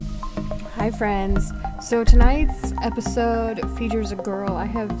Hi, friends. So tonight's episode features a girl I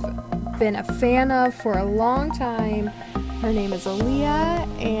have been a fan of for a long time. Her name is Alea,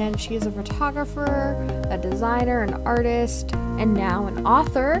 and she is a photographer, a designer, an artist, and now an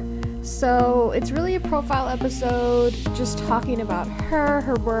author. So it's really a profile episode, just talking about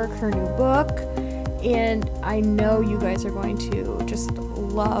her work, her new book, and I know you guys are going to just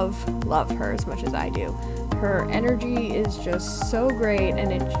love her as much as I do. Her energy is just so great,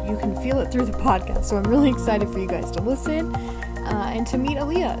 and you can feel it through the podcast. So I'm really excited for you guys to listen and to meet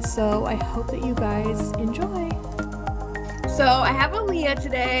Alea. So I hope that you guys enjoy. So I have Alea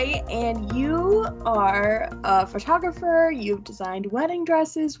today, and you are a photographer. You've designed wedding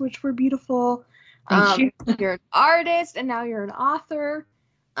dresses, which were beautiful. Thank you. You're an artist, and now you're an author.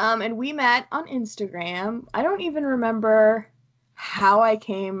 And we met on Instagram. I don't even remember how I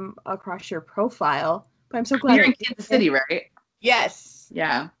came across your profile. But I'm so glad you're in Kansas City, right? Yes.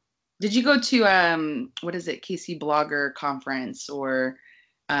 Yeah. Did you go to what is it, KC Blogger Conference or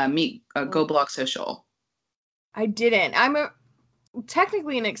meet Go Blog Social? I didn't. I'm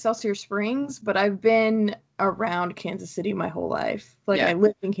technically in Excelsior Springs, but I've been around Kansas City my whole life. I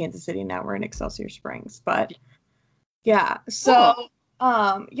lived in Kansas City, now we're in Excelsior Springs. But yeah. So cool.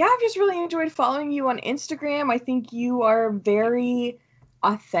 I've just really enjoyed following you on Instagram. I think you are very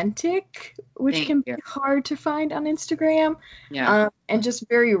authentic, which can be hard to find on Instagram. Yeah. And just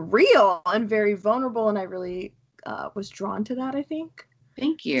very real and very vulnerable, and I really was drawn to that, I think.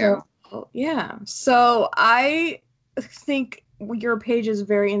 Thank you. So I think your page is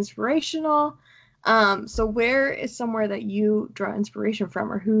very inspirational. So where is somewhere that you draw inspiration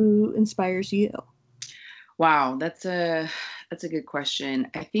from, or who inspires you? Wow, that's a good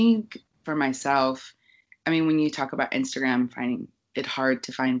question. I think for myself, I mean, when you talk about Instagram, finding it hard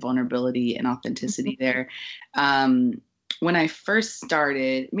to find vulnerability and authenticity there. When I first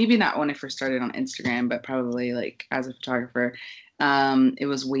started, maybe not when I first started on Instagram, but probably like as a photographer, it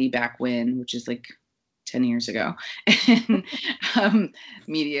was way back when, which is like 10 years ago. And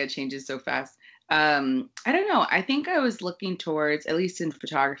media changes so fast. I don't know. I think I was looking towards, at least in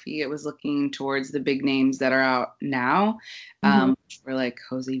photography, it was looking towards the big names that are out now. Were like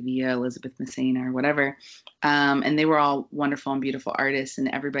Jose Villa, Elizabeth Messina, or whatever. And they were all wonderful and beautiful artists, and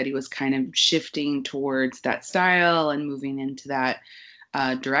everybody was kind of shifting towards that style and moving into that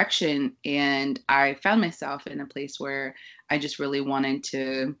direction. And I found myself in a place where I just really wanted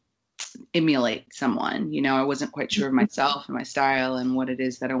to emulate someone. I wasn't quite sure of myself and my style and what it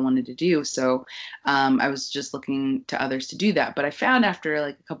is that I wanted to do. So I was just looking to others to do that. But I found after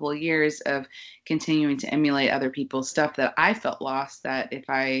like a couple of years of continuing to emulate other people's stuff that I felt lost, that if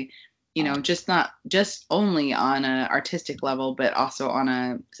I, not just only on an artistic level, but also on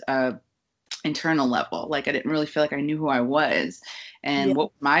a internal level, like I didn't really feel like I knew who I was and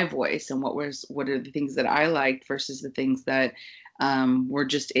what my voice and what are the things that I liked versus the things that were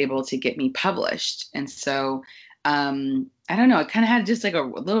just able to get me published. And so I don't know, I kind of had just like a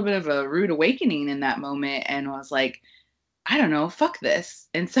little bit of a rude awakening in that moment, and was like, I don't know, fuck this.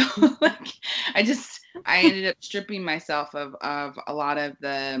 And so like I ended up stripping myself of a lot of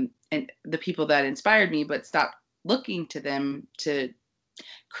the people that inspired me, but stopped looking to them to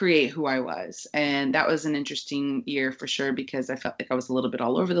create who I was. And that was an interesting year for sure, because I felt like I was a little bit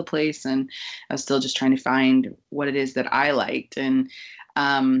all over the place, and I was still just trying to find what it is that I liked. And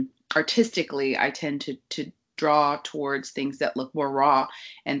artistically, I tend to draw towards things that look more raw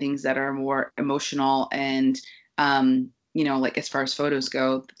and things that are more emotional. And, like as far as photos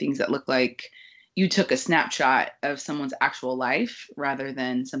go, things that look like you took a snapshot of someone's actual life rather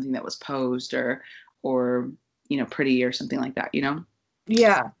than something that was posed or, pretty or something like that,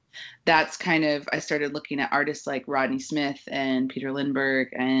 Yeah. That's kind of, I started looking at artists like Rodney Smith and Peter Lindbergh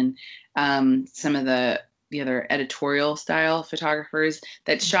and some of the other editorial style photographers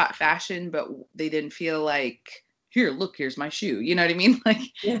that shot fashion, but they didn't feel like, here's my shoe. You know what I mean? Like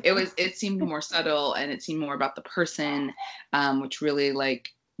it seemed more subtle, and it seemed more about the person, which really like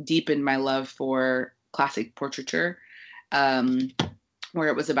deepened my love for classic portraiture, where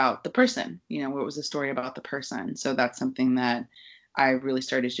it was about the person, where it was a story about the person. So that's something that I really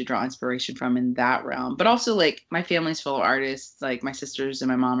started to draw inspiration from in that realm. But also, like, my family's full of artists. Like, my sisters and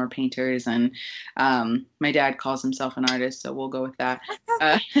my mom are painters, and my dad calls himself an artist, so we'll go with that.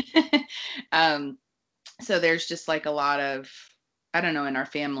 So there's just like a lot of, I don't know, in our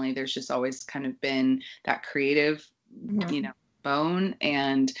family, there's just always kind of been that creative, bone.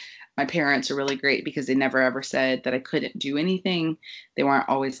 And my parents are really great because they never ever said that I couldn't do anything. They weren't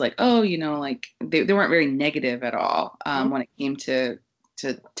always like, oh, like they weren't very negative at all when it came to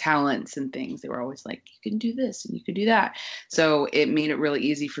to talents and things. They were always like, you can do this and you can do that. So it made it really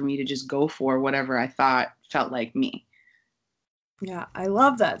easy for me to just go for whatever I thought felt like me. Yeah, I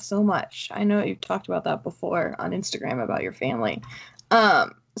love that so much. I know you've talked about that before on Instagram about your family.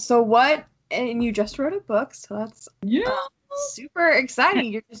 So what, and you just wrote a book, so that's super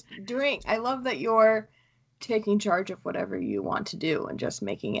exciting. You're just doing, I love that you're taking charge of whatever you want to do and just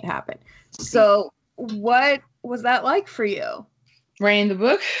making it happen. So what was that like for you? Writing the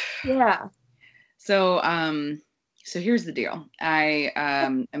book? Yeah. So, so here's the deal.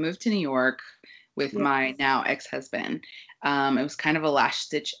 I moved to New York with my now ex-husband. It was kind of a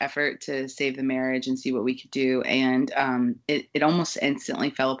last-ditch effort to save the marriage and see what we could do, and it almost instantly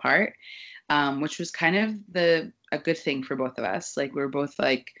fell apart, which was kind of a good thing for both of us. Like we were both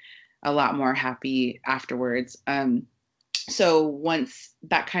like a lot more happy afterwards. So once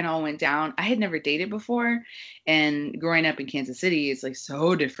that kind of all went down, I had never dated before, and growing up in Kansas City is like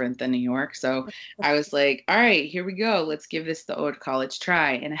so different than New York. So I was like, all right, here we go. Let's give this the old college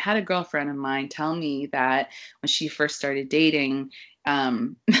try. And I had a girlfriend of mine tell me that when she first started dating,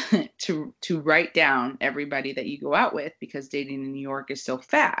 um, to write down everybody that you go out with because dating in New York is so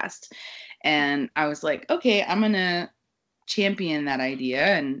fast. And I was like, okay, I'm gonna champion that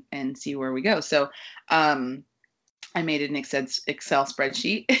idea and see where we go. So I made an Excel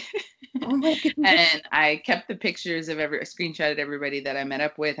spreadsheet. Oh my goodness. And I kept the pictures of screenshotted everybody that I met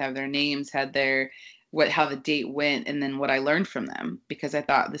up with, have their names, had their how the date went, and then what I learned from them, because I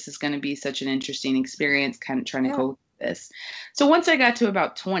thought this is going to be such an interesting experience, kind of trying to go with this. So once I got to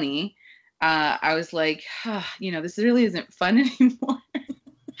about 20, I was like, this really isn't fun anymore.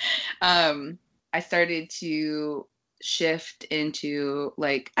 I started to shift into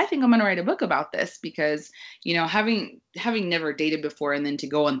like, I think I'm going to write a book about this because, having never dated before and then to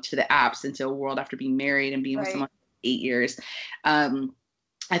go onto the apps into a world after being married and being with someone for 8 years,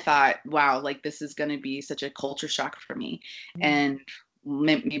 I thought, wow, like this is going to be such a culture shock for me. Mm-hmm. And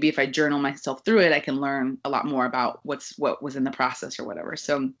maybe if I journal myself through it, I can learn a lot more about what was in the process or whatever.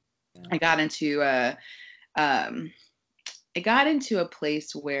 So I got into a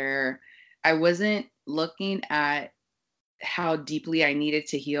place where I wasn't looking at how deeply I needed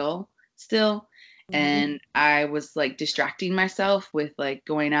to heal still. And I was like distracting myself with like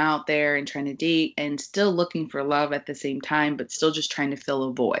going out there and trying to date and still looking for love at the same time, but still just trying to fill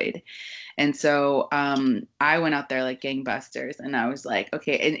a void. And so I went out there like gangbusters, and I was like,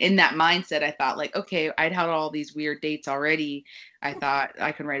 okay. And in that mindset, I thought like, okay, I'd had all these weird dates already. I thought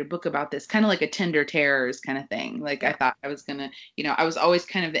I could write a book about this, kind of like a Tinder terrors kind of thing. Like I thought I was gonna, I was always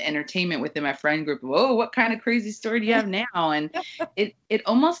kind of the entertainment within my friend group. Whoa, what kind of crazy story do you have now? And it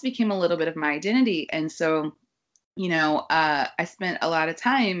almost became a little bit of my identity. And so I spent a lot of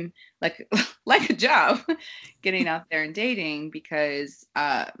time like a job getting out there and dating because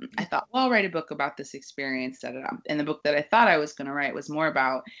I thought, well, I'll write a book about this experience. Da, da, da. And the book that I thought I was going to write was more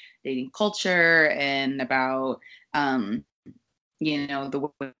about dating culture and about,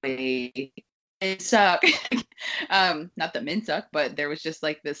 the way men suck. Not that men suck, but there was just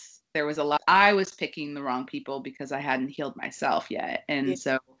like this, there was a lot. I was picking the wrong people because I hadn't healed myself yet. And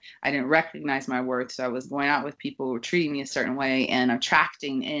so I didn't recognize my worth. So I was going out with people who were treating me a certain way and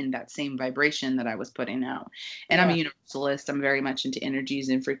attracting in that same vibration that I was putting out. And I'm a universalist. I'm very much into energies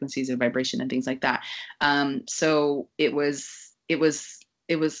and frequencies and vibration and things like that. So it was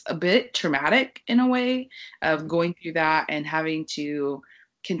a bit traumatic in a way of going through that and having to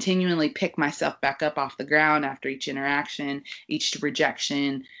continually pick myself back up off the ground after each interaction, each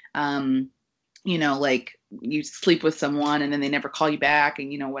rejection. Like you sleep with someone and then they never call you back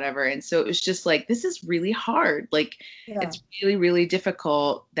and whatever. And so it was just like, this is really hard. Like it's really, really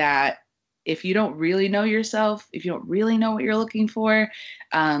difficult that if you don't really know yourself, if you don't really know what you're looking for,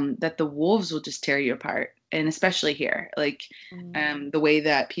 that the wolves will just tear you apart. And especially here, like the way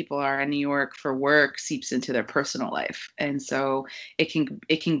that people are in New York for work seeps into their personal life. And so it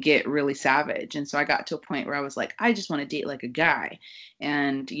can get really savage. And so I got to a point where I was like, I just want to date like a guy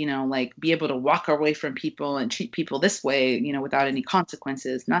and, like be able to walk away from people and treat people this way, without any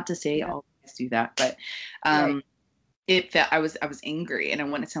consequences. Not to say all guys do that, but it felt I was angry and I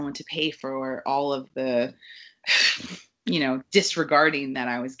wanted someone to pay for all of the disregarding that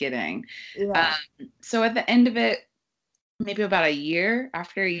I was getting. So at the end of it, maybe about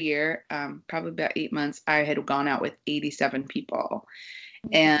after a year, probably about 8 months, I had gone out with 87 people.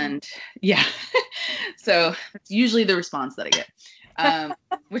 And so that's usually the response that I get,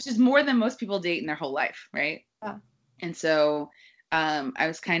 which is more than most people date in their whole life. Right. Yeah. And so I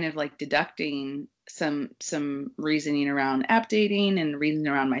was kind of like deducting some reasoning around app dating and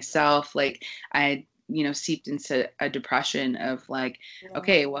reasoning around myself. Like I seeped into a depression of like,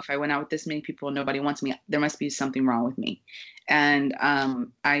 okay, well, if I went out with this many people, nobody wants me, there must be something wrong with me. And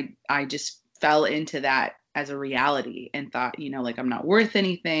I just fell into that as a reality and thought, like, I'm not worth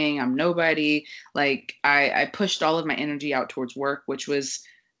anything. I'm nobody. Like I pushed all of my energy out towards work, which was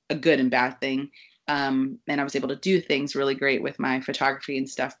a good and bad thing. And I was able to do things really great with my photography and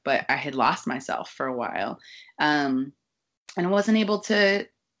stuff, but I had lost myself for a while. And I wasn't able to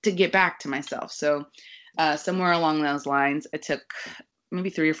get back to myself. So somewhere along those lines, it took maybe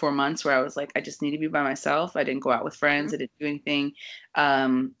 3 or 4 months where I was like, I just need to be by myself. I didn't go out with friends. I didn't do anything.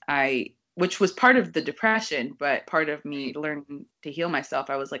 Which was part of the depression, but part of me learning to heal myself.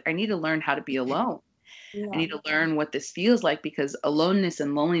 I was like, I need to learn how to be alone. Yeah. I need to learn what this feels like, because aloneness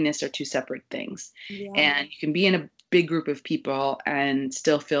and loneliness are two separate things. Yeah. And you can be in a big group of people and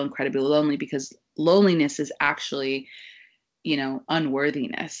still feel incredibly lonely, because loneliness is actually,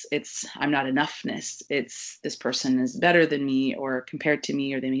 unworthiness. It's I'm not enoughness. It's this person is better than me, or compared to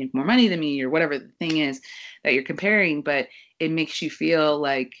me, or they make more money than me, or whatever the thing is that you're comparing, but it makes you feel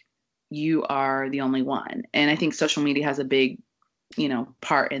like you are the only one. And I think social media has a big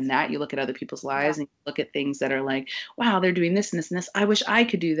part in that. You look at other people's lives and you look at things that are like, wow, they're doing this and this and this. I wish I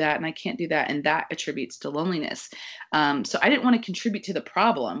could do that, and I can't do that. And that attributes to loneliness. So I didn't want to contribute to the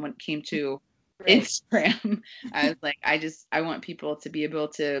problem when it came to Instagram. I was like, I want people to be able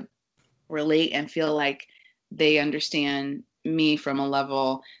to relate and feel like they understand me from a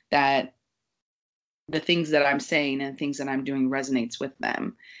level that the things that I'm saying and things that I'm doing resonates with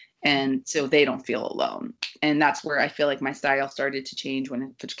them. And so they don't feel alone. And that's where I feel like my style started to change when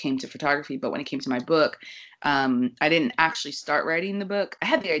it came to photography. But when it came to my book, I didn't actually start writing the book. I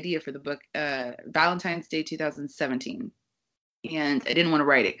had the idea for the book Valentine's Day 2017. And I didn't want to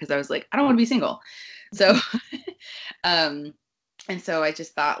write it because I was like, I don't want to be single. So, and so I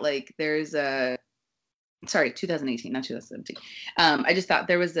just thought, like, 2018, not 2017. I just thought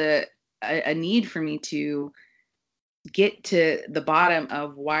there was a need for me to get to the bottom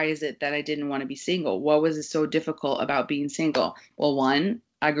of why is it that I didn't want to be single? What was it so difficult about being single? Well, one,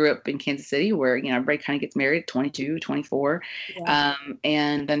 I grew up in Kansas City where, everybody kind of gets married at 22, 24. Yeah.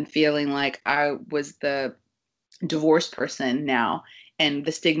 And then feeling like I was the divorced person now, and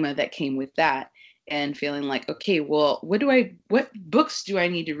the stigma that came with that, and feeling like, okay, well, what books do I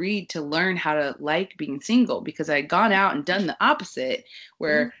need to read to learn how to like being single? Because I had gone out and done the opposite,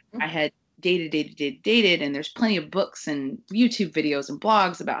 where I had dated, and there's plenty of books and YouTube videos and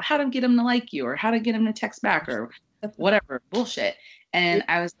blogs about how to get them to like you, or how to get them to text back, or whatever bullshit. And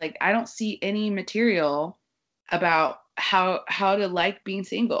I was like, I don't see any material about how to like being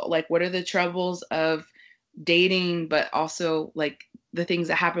single. Like, what are the troubles of dating, but also like the things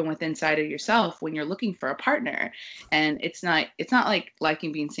that happen within inside of yourself when you're looking for a partner. And it's not like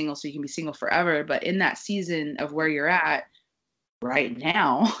liking being single so you can be single forever, but in that season of where you're at right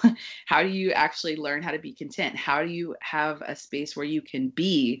now, how do you actually learn how to be content? How do you have a space where you can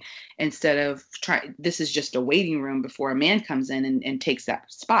be, instead of this is just a waiting room before a man comes in and takes that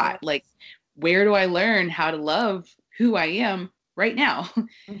spot? Like, where do I learn how to love who I am right now?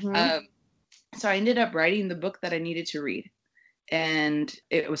 Mm-hmm. So I ended up writing the book that I needed to read. And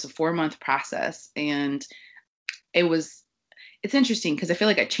it was a 4-month process. And it's interesting because I feel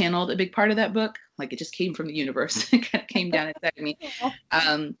like I channeled a big part of that book. Like, it just came from the universe. It kind of came down inside of me.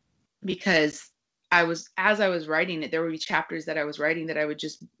 Because as I was writing it, there would be chapters that I was writing that I would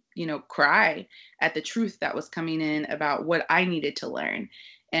just, cry at the truth that was coming in about what I needed to learn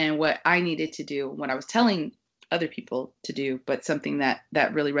and what I needed to do, what I was telling other people to do, but something that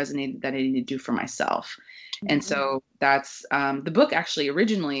really resonated that I needed to do for myself. Mm-hmm. And so that's the book actually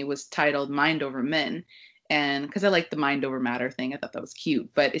originally was titled Mind Over Men. And because I liked the mind over matter thing, I thought that was cute,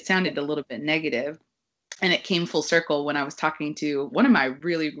 but it sounded a little bit negative. And it came full circle when I was talking to one of my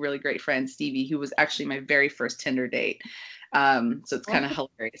really, really great friends, Stevie, who was actually my very first Tinder date. So it's kind of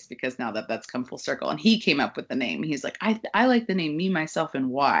hilarious because now that's come full circle, and he came up with the name. He's like, I like the name Me, Myself, and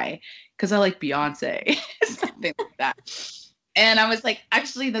Why, because I like Beyonce, something like that. And I was like,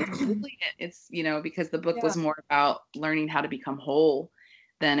 actually, that's brilliant. It's, because the book was more about learning how to become whole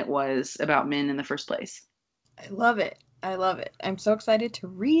than it was about men in the first place. I love it. I'm so excited to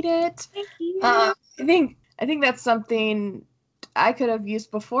read it. Thank you. I think that's something I could have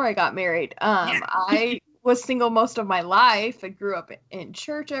used before I got married. I was single most of my life. I grew up in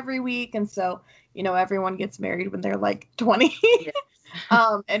church every week. And so, everyone gets married when they're like 20. Yes.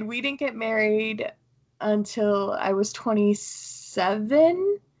 And we didn't get married until I was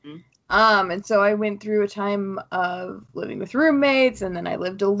 27. Mm-hmm. And so I went through a time of living with roommates, and then I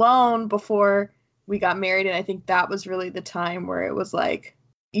lived alone before we got married. And I think that was really the time where it was like,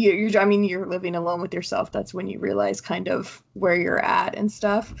 I mean, you're living alone with yourself. That's when you realize kind of where you're at and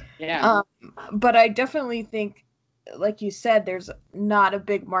stuff. Yeah. Um, but I definitely think, like you said, there's not a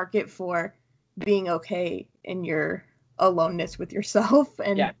big market for being okay in your aloneness with yourself Yeah.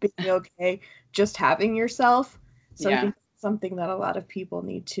 and being okay just having yourself. So I Yeah. think that's something that a lot of people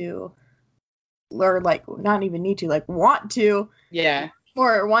need to learn, like not even need to, like want to, Yeah.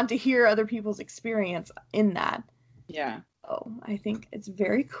 or want to hear other people's experience in that. Yeah. Oh, I think it's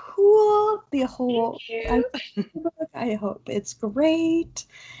very cool. The Thank whole you. I hope it's great.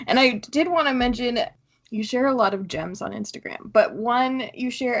 And I did want to mention you share a lot of gems on Instagram, but one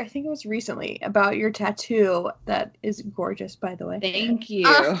you share, I think it was recently, about your tattoo that is gorgeous, by the way. Thank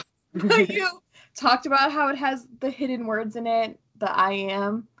Uh, you. you talked about how it has the hidden words in it, the I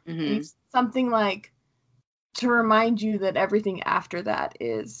am, and you Hmm. something like to remind you that everything after that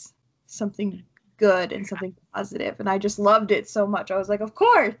is something good and something positive. And I just loved it so much. I was like, of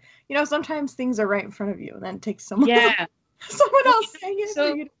course, sometimes things are right in front of you, and then it takes someone Yeah. someone Well, else saying it for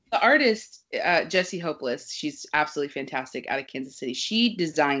so you. the artist, Jessie Hopeless, she's absolutely fantastic out of Kansas City. She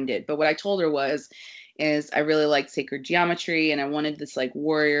designed it, but what I told her is I really liked sacred geometry and I wanted this like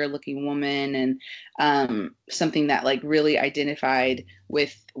warrior looking woman and something that like really identified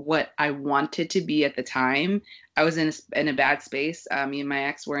with what I wanted to be at the time. I was in a bad space. Me and my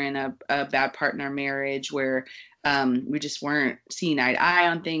ex were in a bad partner marriage where we just weren't seeing eye to eye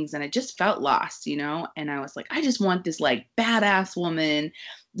on things and I just felt lost, and I was like, I just want this like badass woman,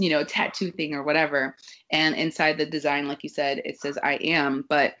 tattoo thing or whatever. And inside the design, like you said, it says I am.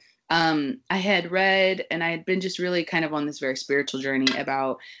 But I had read and I had been just really kind of on this very spiritual journey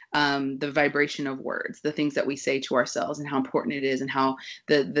about the vibration of words, the things that we say to ourselves and how important it is and how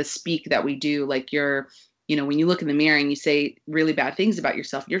the speak that we do, like when you look in the mirror and you say really bad things about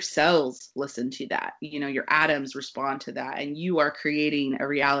yourself, your cells listen to that. Your atoms respond to that, and you are creating a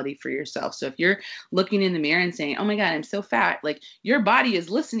reality for yourself. So if you're looking in the mirror and saying, "Oh my God, I'm so fat," like your body is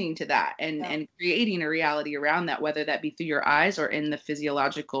listening to that and creating a reality around that, whether that be through your eyes or in the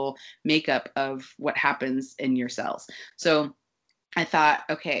physiological makeup of what happens in your cells. So I thought,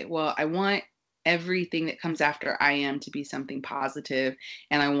 okay, well, I want everything that comes after I am to be something positive,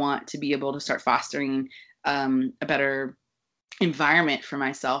 and I want to be able to start fostering a better environment for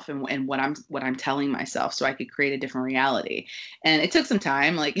myself and what I'm telling myself so I could create a different reality. And it took some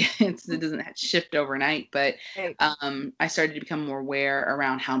time, like it doesn't shift overnight, but Right. I started to become more aware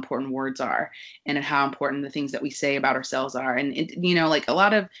around how important words are and how important the things that we say about ourselves are. And like a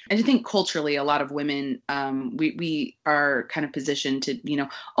lot of, I just think culturally a lot of women, we are kind of positioned to,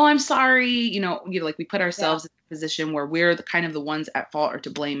 oh, I'm sorry, like we put Yeah. ourselves in a position where we're the kind of the ones at fault or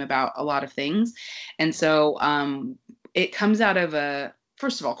to blame about a lot of things. And so it comes out of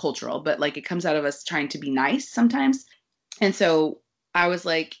first of all cultural, but like it comes out of us trying to be nice sometimes. And so I was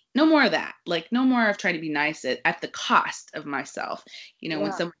like, no more of that. Like no more of trying to be nice at the cost of myself. When Yeah.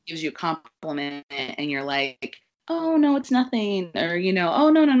 someone gives you a compliment and you're like, oh no, it's nothing, or oh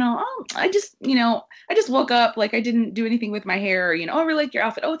no no no, oh I just woke up, like I didn't do anything with my hair, or oh I really like your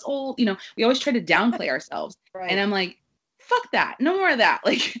outfit, oh it's old, we always try to downplay ourselves. And Right. I'm like, fuck that, no more of that.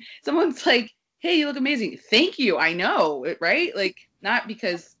 Like someone's like, hey, you look amazing. Thank you. I know, right? Like, not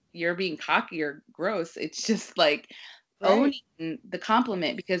because you're being cocky or gross. It's just like Right. owning the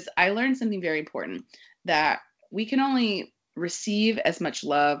compliment, because I learned something very important, that we can only receive as much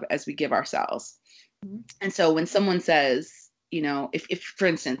love as we give ourselves. Mhm. And so when someone says, if for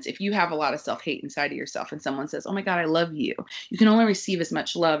instance, if you have a lot of self-hate inside of yourself and someone says, oh my God, I love you can only receive as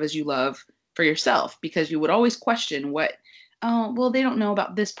much love as you love for yourself, because you would always question oh, well, they don't know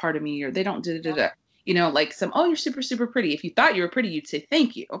about this part of me, or they don't da. Like oh, you're super, super pretty. If you thought you were pretty, you'd say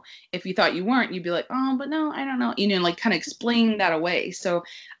thank you. If you thought you weren't, you'd be like, oh, but no, I don't know, like kind of explaining that away. So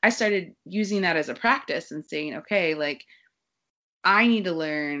I started using that as a practice and saying, okay, like I need to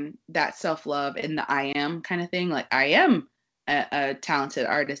learn that self-love and the I am kind of thing. Like I am a talented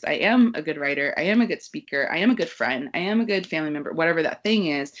artist. I am a good writer. I am a good speaker. I am a good friend. I am a good family member, whatever that thing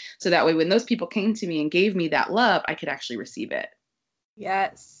is. So that way, when those people came to me and gave me that love, I could actually receive it.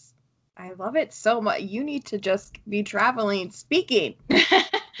 Yes. I love it so much. You need to just be traveling, speaking,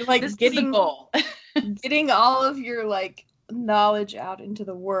 like This is a goal. getting all of your like knowledge out into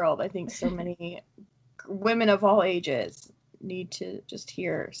the world. I think so many women of all ages need to just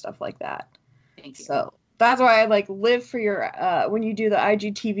hear stuff like that. Thank you. So that's why I like live for your when you do the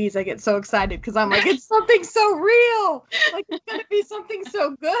IGTVs, I get so excited because I'm like, it's something so real. Like it's gonna be something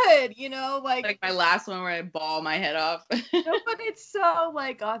so good, Like my last one where I bawl my head off. no, but it's so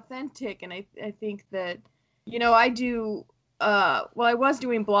like authentic, and I think that I do well, I was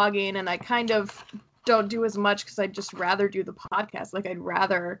doing blogging and I kind of don't do as much because I'd just rather do the podcast. Like I'd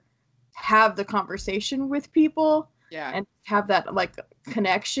rather have the conversation with people and have that like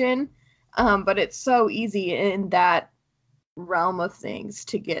connection. But it's so easy in that realm of things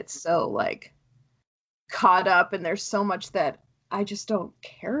to get so like caught up, and there's so much that I just don't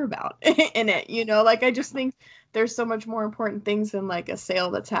care about in it, you know? Like I just think there's so much more important things than like a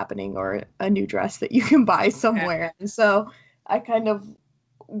sale that's happening or a new dress that you can buy somewhere. And so I kind of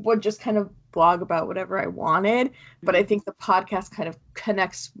would just kind of blog about whatever I wanted, but I think the podcast kind of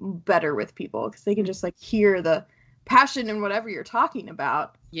connects better with people because they can just like hear the passion in whatever you're talking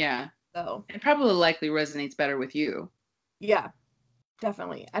about. Yeah. So it probably likely resonates better with you. Yeah,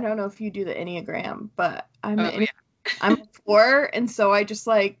 definitely. I don't know if you do the Enneagram, but I'm a 4, and so I just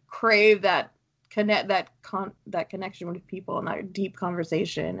like crave that connection with people and that deep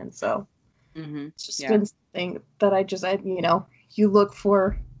conversation, and so it's just been something that I you look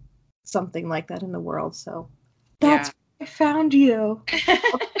for something like that in the world. So that's where I found you. I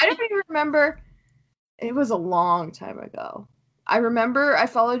don't even remember. It was a long time ago. I remember I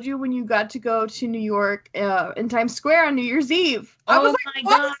followed you when you got to go to New York in Times Square on New Year's Eve. I was like,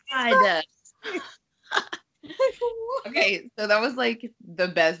 my God. Okay, so that was like the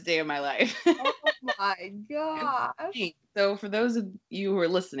best day of my life. Oh my gosh. So for those of you who are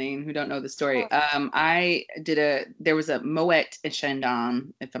listening who don't know the story, there was a Moet et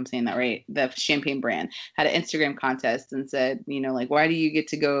Chandon, if I'm saying that right, the champagne brand, had an Instagram contest and said, like, why do you get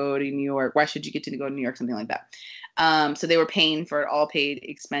to go to New York? Why should you get to go to New York? Something like that. So they were paying for all paid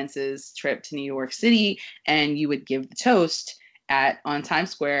expenses trip to New York City, and you would give the toast on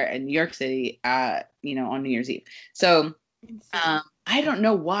Times Square in New York City on New Year's Eve. So I don't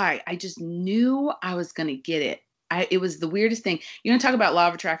know why. I just knew I was going to get it. It was the weirdest thing. Talk about law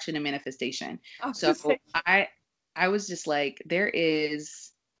of attraction and manifestation. So I was just like, there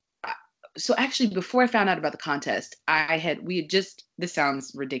is. So actually, before I found out about the contest, this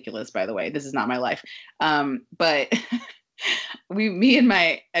sounds ridiculous, by the way. This is not my life. But me and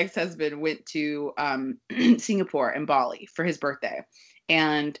my ex-husband went to Singapore and Bali for his birthday,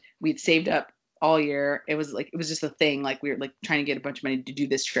 and we'd saved up all year. It was just a thing. Like we were like trying to get a bunch of money to do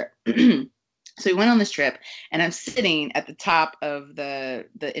this trip. So we went on this trip, and I'm sitting at the top of the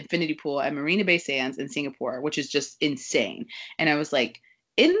infinity pool at Marina Bay Sands in Singapore, which is just insane. And I was like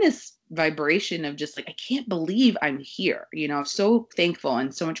in this vibration of just like, I can't believe I'm here. So thankful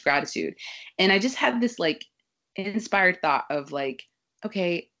and so much gratitude. And I just had this like inspired thought of like,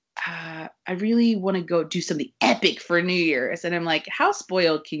 okay, I really want to go do something epic for New Year's. And I'm like, how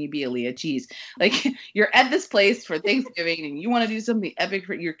spoiled can you be, Alea? Jeez. Like you're at this place for Thanksgiving and you want to do something epic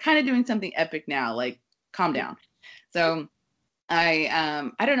you're kind of doing something epic now, like calm down. So I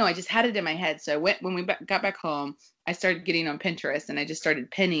don't know. I just had it in my head. So when we got back home, I started getting on Pinterest and I just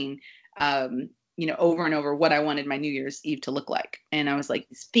started pinning, over and over what I wanted my New Year's Eve to look like. And I was like,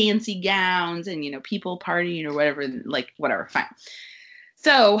 these fancy gowns and, people partying or whatever, like whatever, fine.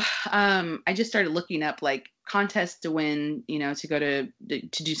 So I just started looking up like contests to win, to go to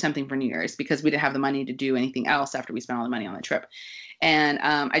do something for New Year's because we didn't have the money to do anything else after we spent all the money on the trip. And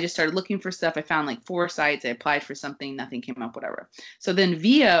I just started looking for stuff. I found like 4 sites. I applied for something. Nothing came up, whatever. So then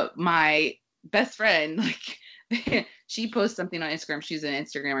via my best friend, like she posts something on Instagram. She's an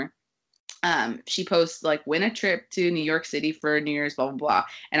Instagrammer. She posts like win a trip to New York City for New Year's, blah, blah, blah.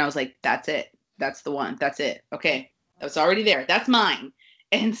 And I was like, that's it. That's the one. That's it. Okay. That's already there. That's mine.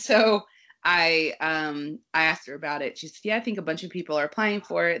 And so I asked her about it. She said, yeah, I think a bunch of people are applying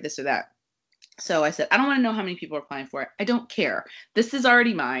for it, this or that. So I said, I don't want to know how many people are applying for it. I don't care. This is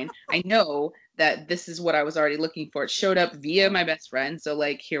already mine. I know that this is what I was already looking for. It showed up via my best friend. So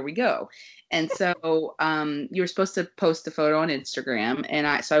like, here we go. And so you were supposed to post a photo on Instagram. And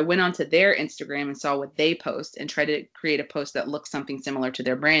I went onto their Instagram and saw what they post and tried to create a post that looked something similar to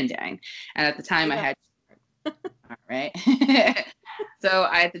their branding. And at the time I had, all right. So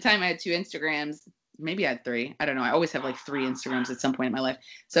at the time I had 2 Instagrams, maybe I had 3. I don't know. I always have like 3 Instagrams at some point in my life.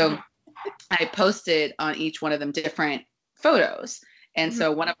 So I posted on each one of them different photos. And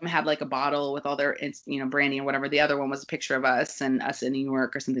so one of them had like a bottle with all their, branding or whatever. The other one was a picture of us and us in New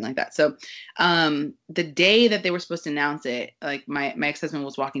York or something like that. So the day that they were supposed to announce it, like my ex-husband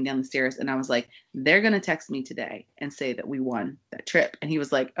was walking down the stairs and I was like, they're going to text me today and say that we won that trip. And he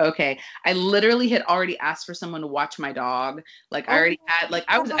was like, okay. I literally had already asked for someone to watch my dog. Like I already had, like,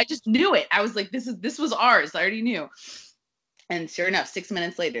 I just knew it. I was like, this was ours. I already knew. And sure enough, 6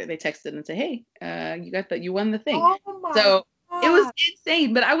 minutes later, they texted and said, hey, you won the thing. So it was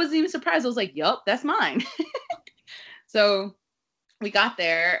insane, but I wasn't even surprised. I was like, yup, that's mine. So we got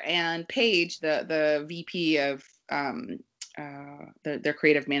there and Paige, the VP of their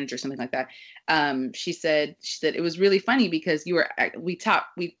creative manager, something like that. She said it was really funny because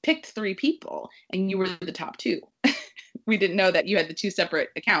we picked 3 people and you were the top 2. We didn't know that you had the 2 separate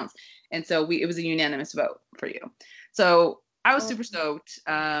accounts, and so it was a unanimous vote for you. So I was super stoked,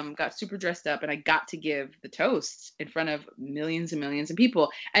 got super dressed up, and I got to give the toast in front of millions and millions of people.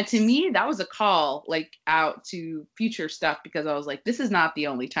 And to me, that was a call like out to future stuff, because I was like, this is not the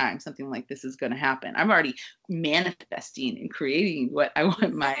only time something like this is going to happen. I'm already manifesting and creating what I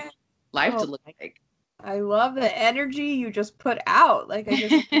want my life to look like. I love the energy you just put out. Like, I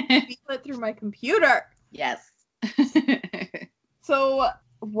just feel it through my computer. Yes. So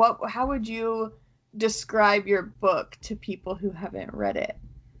how would you describe your book to people who haven't read it?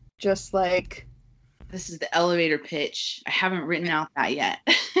 Just like, this is the elevator pitch. I haven't written out that yet.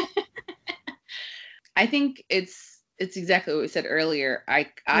 I think it's exactly what we said earlier. I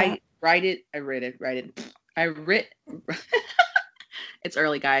write it. It's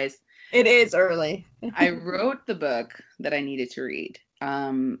early, guys. It is early. I wrote the book that I needed to read.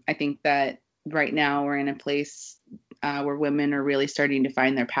 I think that right now we're in a place where women are really starting to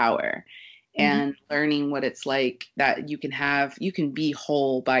find their power and learning what it's like that you can be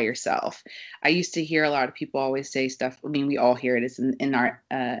whole by yourself. I used to hear a lot of people always say stuff. I mean, we all hear it. It's in our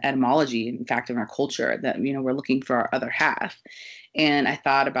etymology, in fact, in our culture, that, we're looking for our other half. And I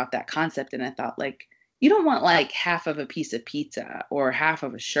thought about that concept, and I thought, like, you don't want like half of a piece of pizza or half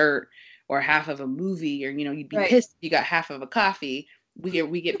of a shirt or half of a movie, or, you'd be pissed if you got half of a coffee.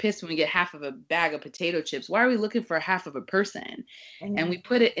 We get pissed when we get half of a bag of potato chips. Why are we looking for half of a person? And we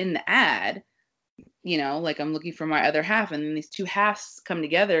put it in the ad, like, I'm looking for my other half. And then these 2 halves come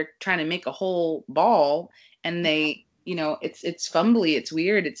together trying to make a whole ball. And they, it's fumbly. It's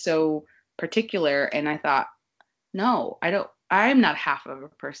weird. It's so particular. And I thought, no, I'm not half of a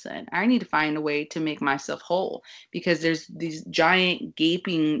person. I need to find a way to make myself whole, because there's these giant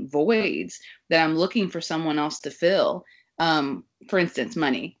gaping voids that I'm looking for someone else to fill. For instance,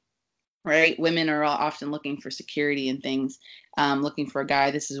 money, right? Women are often looking for security and things, looking for a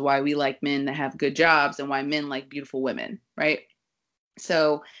guy. This is why we like men that have good jobs and why men like beautiful women, right?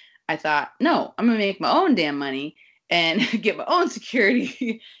 So I thought, no, I'm going to make my own damn money and get my own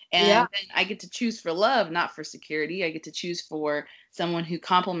security. And then I get to choose for love, not for security. I get to choose for someone who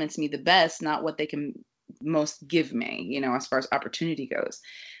compliments me the best, not what they can most give me, as far as opportunity goes.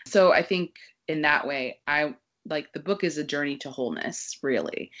 So I think in that way, the book is a journey to wholeness,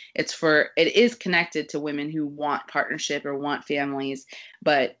 really. It is connected to women who want partnership or want families,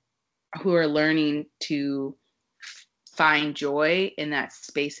 but who are learning to find joy in that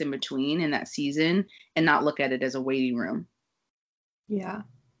space in between, in that season, and not look at it as a waiting room. Yeah.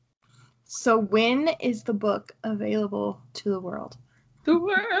 So when is the book available to the world? The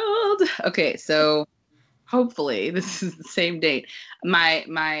world. Okay, so hopefully this is the same date.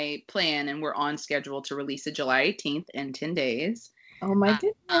 My plan, and we're on schedule to release it July 18th in 10 days. Oh my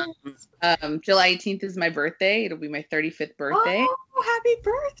goodness. July 18th is my birthday. It'll be my 35th birthday. Oh, happy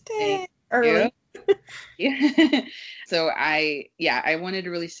birthday. Early. Yeah. So I wanted to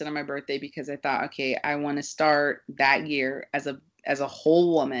release it on my birthday because I thought, okay, I want to start that year as a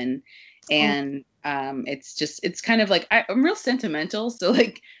whole woman. And it's kind of like, I'm real sentimental. So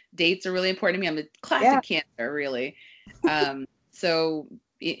like dates are really important to me. I'm the classic Cancer, really. So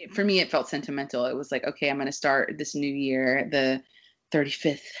for me, it felt sentimental. It was like, okay, I'm going to start this new year, the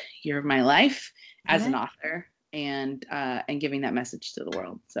 35th year of my life as an author, and giving that message to the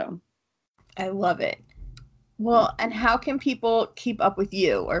world. So I love it. Well, and how can people keep up with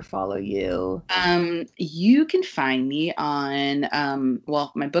you or follow you? You can find me on,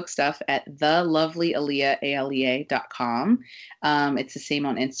 my book stuff at thelovelyalea.com. It's the same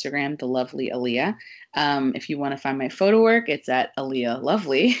on Instagram, The Lovely Alea. If you want to find my photo work, it's at Alea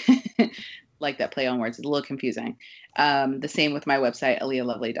Lovely. Like that play on words. It's a little confusing. The same with my website,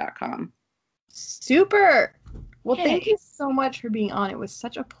 alealovely.com. Super. Well, thank you so much for being on. It was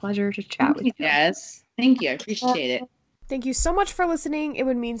such a pleasure to chat with you. Yes. Thank you. I appreciate it. Thank you so much for listening. It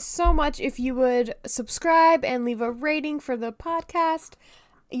would mean so much if you would subscribe and leave a rating for the podcast.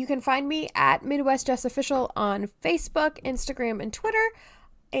 You can find me at Midwest Jess Official on Facebook, Instagram, and Twitter,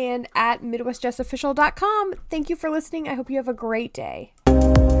 and at MidwestJessOfficial.com. Thank you for listening. I hope you have a great day.